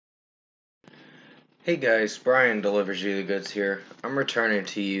Hey guys, Brian delivers you the goods here. I'm returning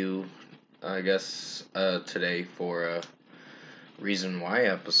to you, today for a reason why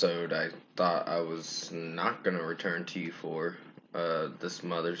episode I thought I was not gonna return to you for this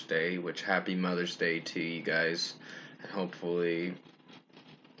Mother's Day, which happy Mother's Day to you guys, and hopefully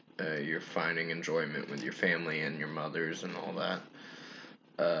you're finding enjoyment with your family and your mothers and all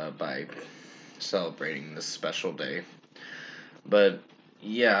that by celebrating this special day. But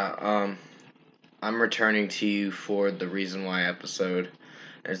yeah, I'm returning to you for the reason why episode.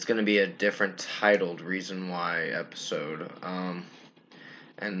 It's going to be a different titled reason why episode.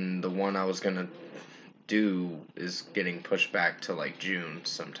 And the one I was going to do is getting pushed back to like June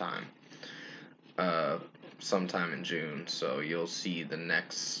sometime. Uh, Sometime in June. So you'll see the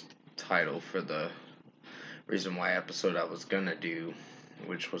next title for the reason why episode I was going to do,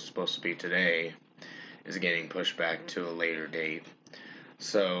 which was supposed to be today, is getting pushed back to a later date.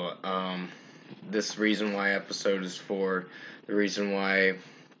 So, this reason why episode is for the reason why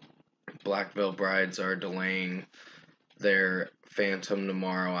Black Veil Brides are delaying their Phantom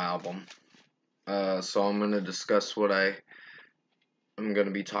Tomorrow album. So I'm going to discuss what I'm going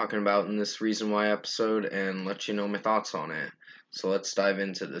to be talking about in this reason why episode and let you know my thoughts on it. So let's dive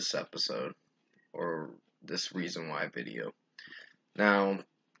into this episode or this reason why video. Now,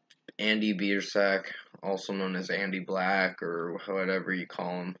 Andy Biersack, also known as Andy Black or whatever you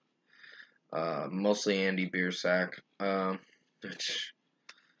call him, mostly Andy Biersack, which,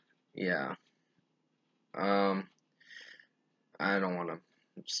 yeah, um, I don't want to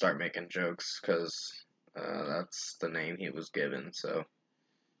start making jokes because that's the name he was given. So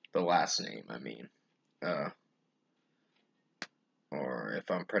the last name, I mean, uh, or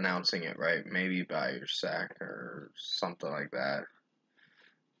if I'm pronouncing it right, maybe by your sack or something like that.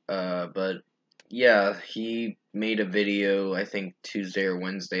 But yeah, he made a video, I think Tuesday or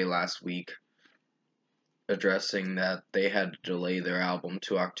Wednesday last week, addressing that they had to delay their album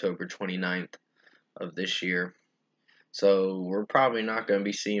to October 29th of this year. So we're probably not going to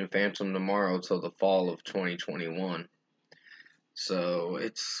be seeing Phantom Tomorrow till the fall of 2021. So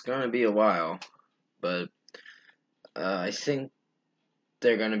it's going to be a while, but I think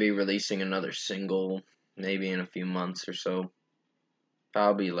they're going to be releasing another single maybe in a few months or so.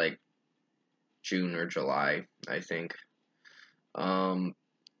 Probably like June or July, I think. And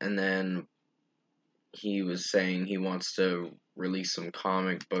then he was saying he wants to release some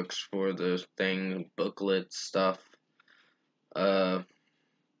comic books for the thing, booklet stuff, uh,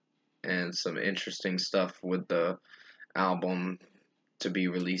 and some interesting stuff with the album to be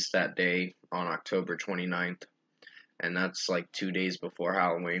released that day on October 29th. And that's like 2 days before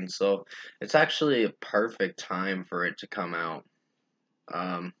Halloween. So it's actually a perfect time for it to come out.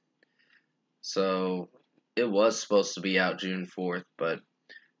 Um, so it was supposed to be out June 4th, but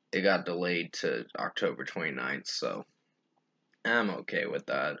it got delayed to October 29th. So I'm okay with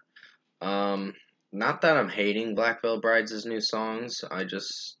that. Um, Not that I'm hating Black Veil Brides' new songs. I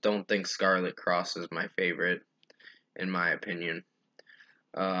just don't think Scarlet Cross is my favorite, in my opinion.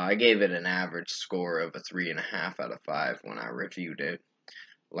 I gave it an average score of a 3.5 out of 5 when I reviewed it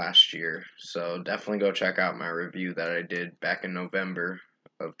last year. So definitely go check out my review that I did back in November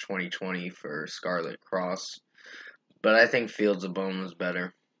of 2020 for Scarlet Cross. But I think Fields of Bone was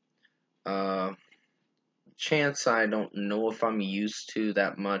better. Uh, Chance, I don't know if I'm used to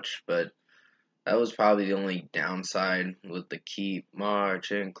that much, but that was probably the only downside with the keep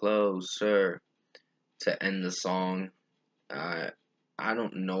marching closer to end the song. I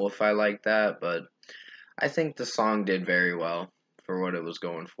don't know if I like that, but I think the song did very well for what it was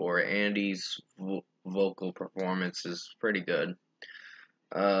going for. Andy's vocal performance is pretty good.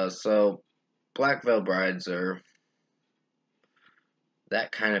 So Black Veil Brides are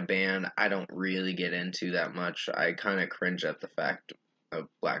that kind of band I don't really get into that much. I kind of cringe at the fact of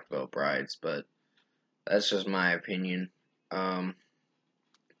Black Veil Brides, but that's just my opinion. Um,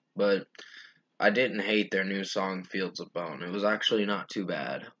 but I didn't hate their new song Fields of Bone. It was actually not too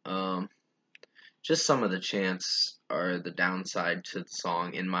bad. Just some of the chants are the downside to the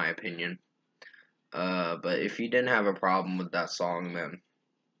song, in my opinion. But if you didn't have a problem with that song, then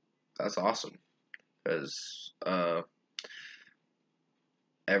that's awesome. Because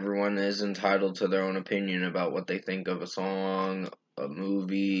everyone is entitled to their own opinion about what they think of a song, a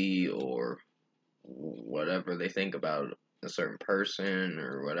movie, or whatever they think about a certain person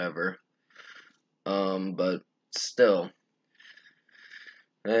or whatever. But still,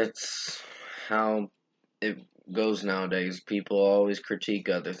 it's how it goes nowadays. People always critique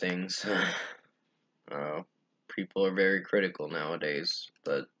other things. uh, People are very critical nowadays.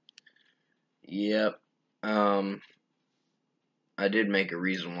 But, yep. I did make a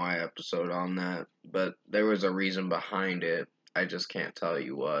reason why episode on that, but there was a reason behind it. I just can't tell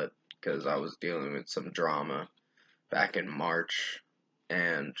you what, because I was dealing with some drama back in March,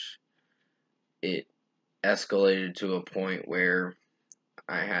 and it escalated to a point where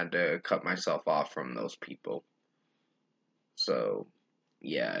I had to cut myself off from those people. So,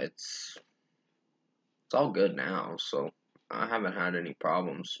 yeah, it's all good now. So, I haven't had any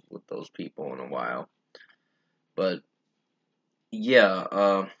problems with those people in a while. But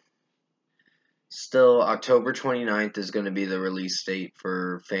yeah, still October 29th is going to be the release date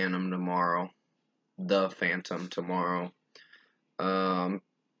for Phantom tomorrow. The Phantom tomorrow. Um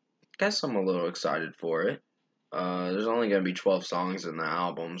guess I'm a little excited for it. There's only going to be 12 songs in the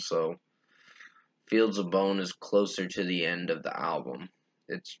album, so Fields of Bone is closer to the end of the album.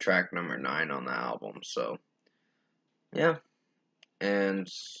 It's track number 9 on the album, so yeah. And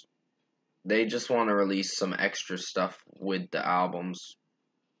they just want to release some extra stuff with the album's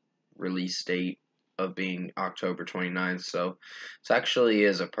release date of being October 29th, so it actually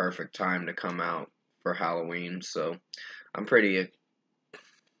is a perfect time to come out for Halloween, so I'm pretty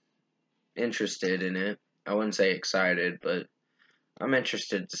interested in it. I wouldn't say excited, but I'm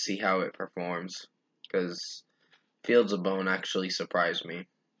interested to see how it performs, because Fields of Bone actually surprised me.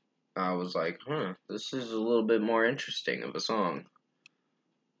 I was like, this is a little bit more interesting of a song.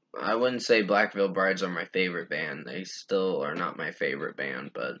 I wouldn't say Black Veil Brides are my favorite band. They still are not my favorite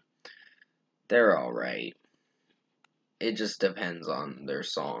band, but they're alright. It just depends on their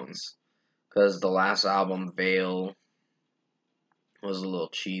songs. Because the last album, Veil, was a little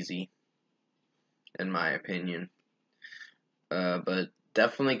cheesy, in my opinion. But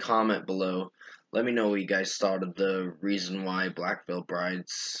definitely comment below. Let me know what you guys thought of the reason why Black Veil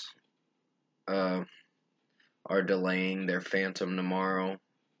Brides are delaying their Phantom Tomorrow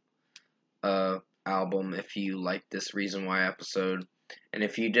album, if you like this reason why episode. And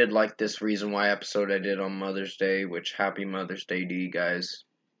if you did like this reason why episode I did on Mother's Day, which happy Mother's Day to you guys.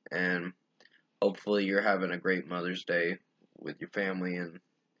 And hopefully you're having a great Mother's Day with your family and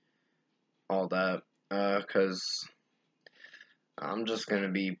all that. Because I'm just going to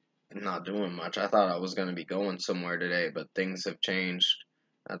be not doing much. I thought I was going to be going somewhere today, but things have changed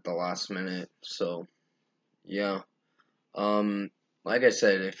at the last minute. So, yeah. Like I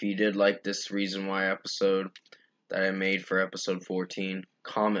said, if you did like this reason why episode that I made for episode 14,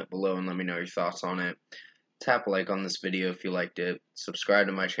 comment below and let me know your thoughts on it. Tap a like on this video if you liked it. Subscribe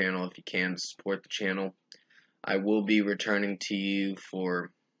to my channel if you can to support the channel. I will be returning to you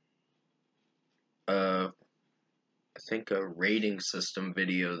for I think a rating system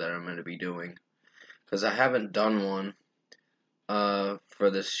video that I'm going to be doing, because I haven't done one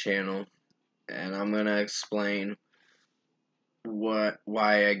for this channel, and I'm going to explain why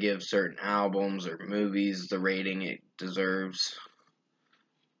I give certain albums or movies the rating it deserves.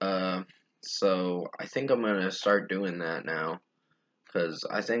 So I think I'm going to start doing that now, because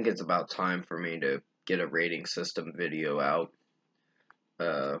I think it's about time for me to get a rating system video out.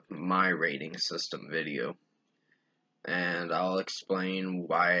 My rating system video. And I'll explain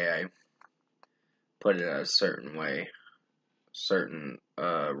why I put it a certain way, certain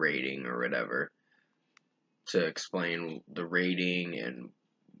rating or whatever, to explain the rating and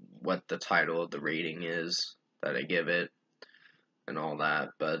what the title of the rating is that I give it and all that.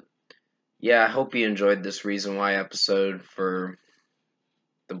 But yeah, I hope you enjoyed this reason why episode for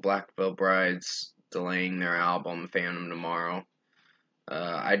the Black Veil Brides delaying their album Phantom tomorrow.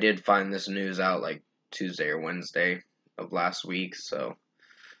 I did find this news out like Tuesday or Wednesday of last week, so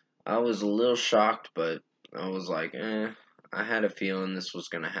I was a little shocked, but I was like, I had a feeling this was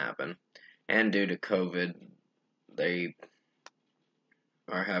going to happen. And due to COVID, they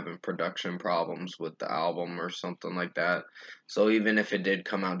are having production problems with the album or something like that. So even if it did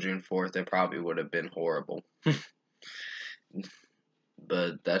come out June 4th, it probably would have been horrible.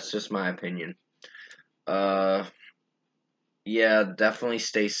 But that's just my opinion. Yeah, definitely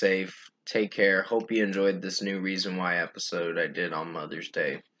stay safe. Take care. Hope you enjoyed this new Reason Why episode I did on Mother's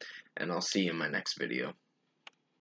Day. And I'll see you in my next video.